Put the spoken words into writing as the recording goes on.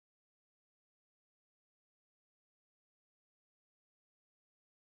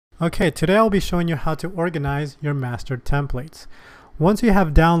Okay, today I'll be showing you how to organize your master templates. Once you have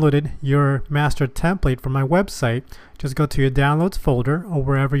downloaded your master template from my website, just go to your downloads folder or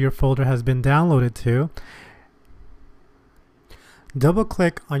wherever your folder has been downloaded to. Double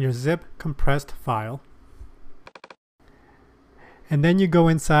click on your zip compressed file. And then you go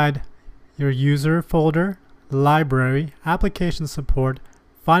inside your user folder, library, application support,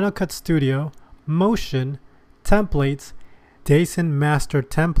 Final Cut Studio, motion, templates, Dason master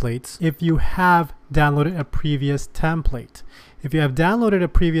templates if you have downloaded a previous template. If you have downloaded a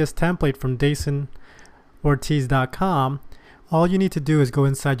previous template from DasonOrtiz.com, all you need to do is go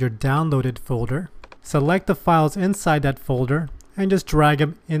inside your downloaded folder, select the files inside that folder, and just drag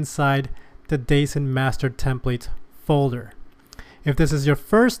them inside the Dason master templates folder. If this is your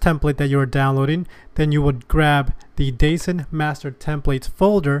first template that you are downloading, then you would grab the Dason master templates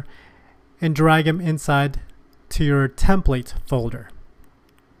folder and drag them inside to your template folder.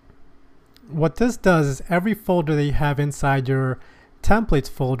 What this does is every folder that you have inside your templates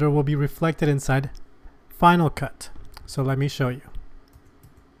folder will be reflected inside Final Cut. So let me show you.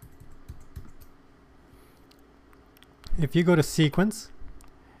 If you go to Sequence,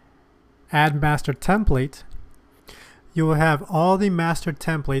 Add Master Template, you will have all the master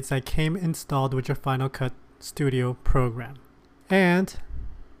templates that came installed with your Final Cut Studio program. And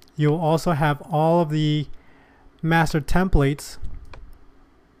you will also have all of the master templates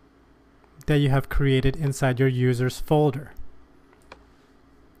that you have created inside your users folder.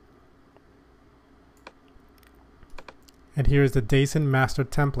 And here is the Dason master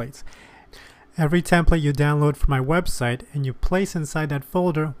templates. Every template you download from my website and you place inside that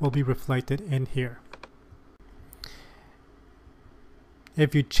folder will be reflected in here.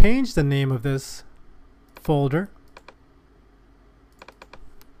 If you change the name of this folder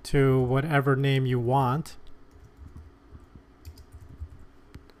to whatever name you want,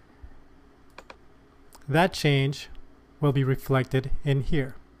 that change will be reflected in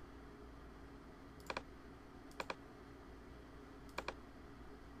here.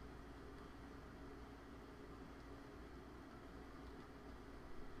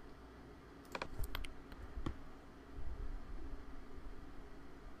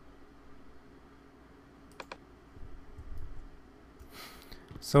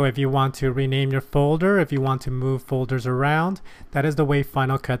 So if you want to rename your folder, if you want to move folders around, that is the way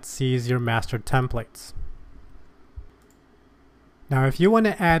Final Cut sees your master templates. Now if you want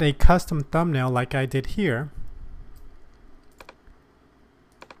to add a custom thumbnail like I did here,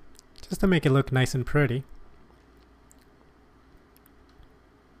 just to make it look nice and pretty,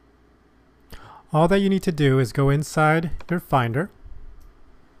 all that you need to do is go inside your Finder,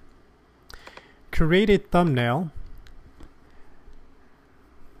 create a thumbnail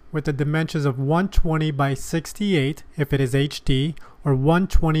with the dimensions of 120 by 68 if it is HD or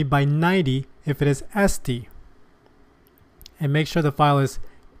 120 by 90 if it is SD. And make sure the file is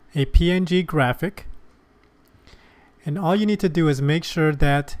a PNG graphic. And all you need to do is make sure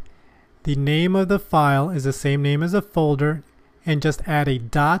that the name of the file is the same name as the folder and just add a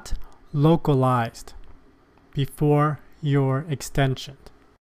dot localized before your extension.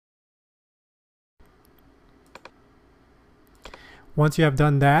 Once you have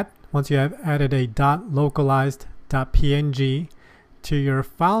done that, once you have added a .localized.png to your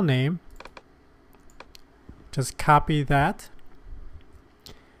file name, just copy that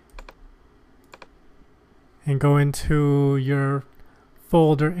and go into your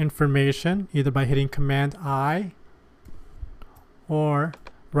folder information either by hitting Command I or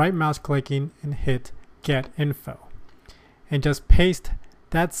right mouse clicking and hit Get Info, and just paste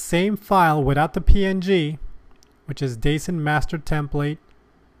that same file without the PNG, which is Dason master template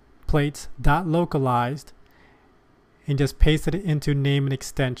plates.localized, and just paste it into name and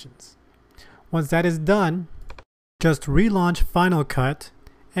extensions. Once that is done, just relaunch Final Cut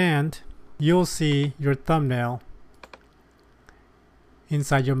and you'll see your thumbnail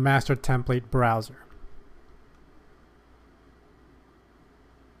inside your master template browser.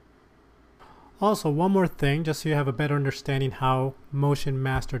 Also, one more thing, just so you have a better understanding how motion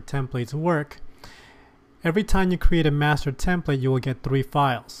master templates work. Every time you create a master template, you will get three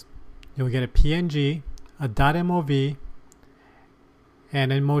files. You will get a PNG, a .mov,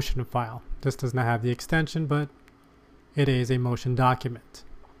 and a motion file. This does not have the extension, but it is a motion document.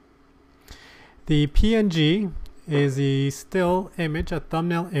 The PNG is a still image, a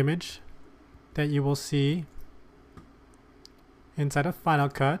thumbnail image that you will see inside of Final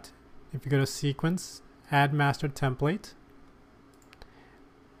Cut. If you go to Sequence, Add Master Template,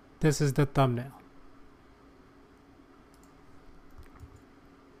 this is the thumbnail.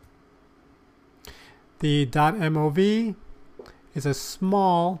 The .mov is a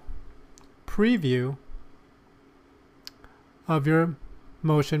small preview of your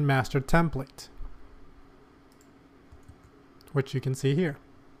Motion Master template, which you can see here.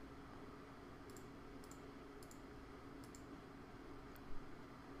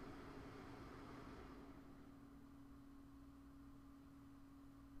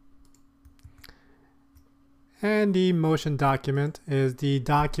 And the Motion document is the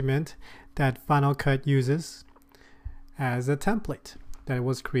document that Final Cut uses as a template that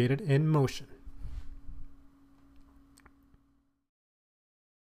was created in Motion.